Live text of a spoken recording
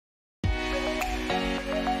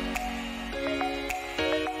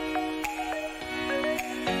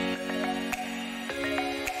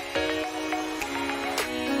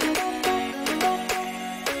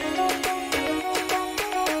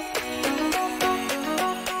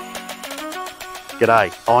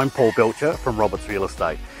G'day, I'm Paul Belcher from Roberts Real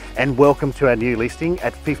Estate and welcome to our new listing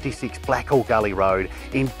at 56 Blackhall Gully Road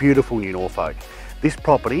in beautiful New Norfolk. This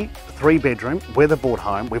property, 3-bedroom, weatherboard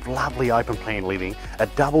home with lovely open plan living, a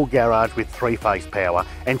double garage with 3-phase power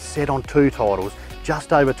and set on 2 titles,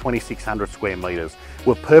 just over 2,600 square metres.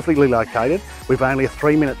 We're perfectly located. We've only a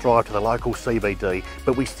 3-minute drive to the local CBD,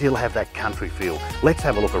 but we still have that country feel. Let's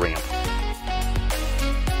have a look around.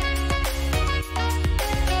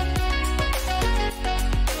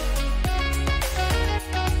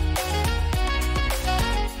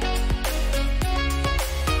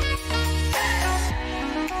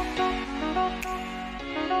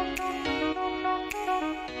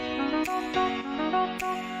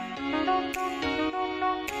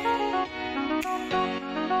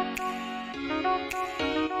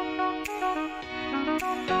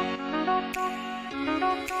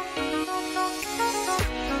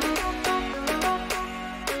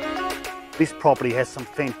 This property has some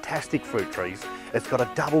fantastic fruit trees. It's got a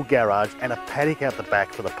double garage and a paddock out the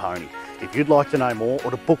back for the pony. If you'd like to know more or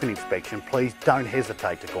to book an inspection, please don't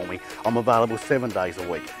hesitate to call me. I'm available 7 days a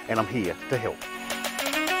week and I'm here to help.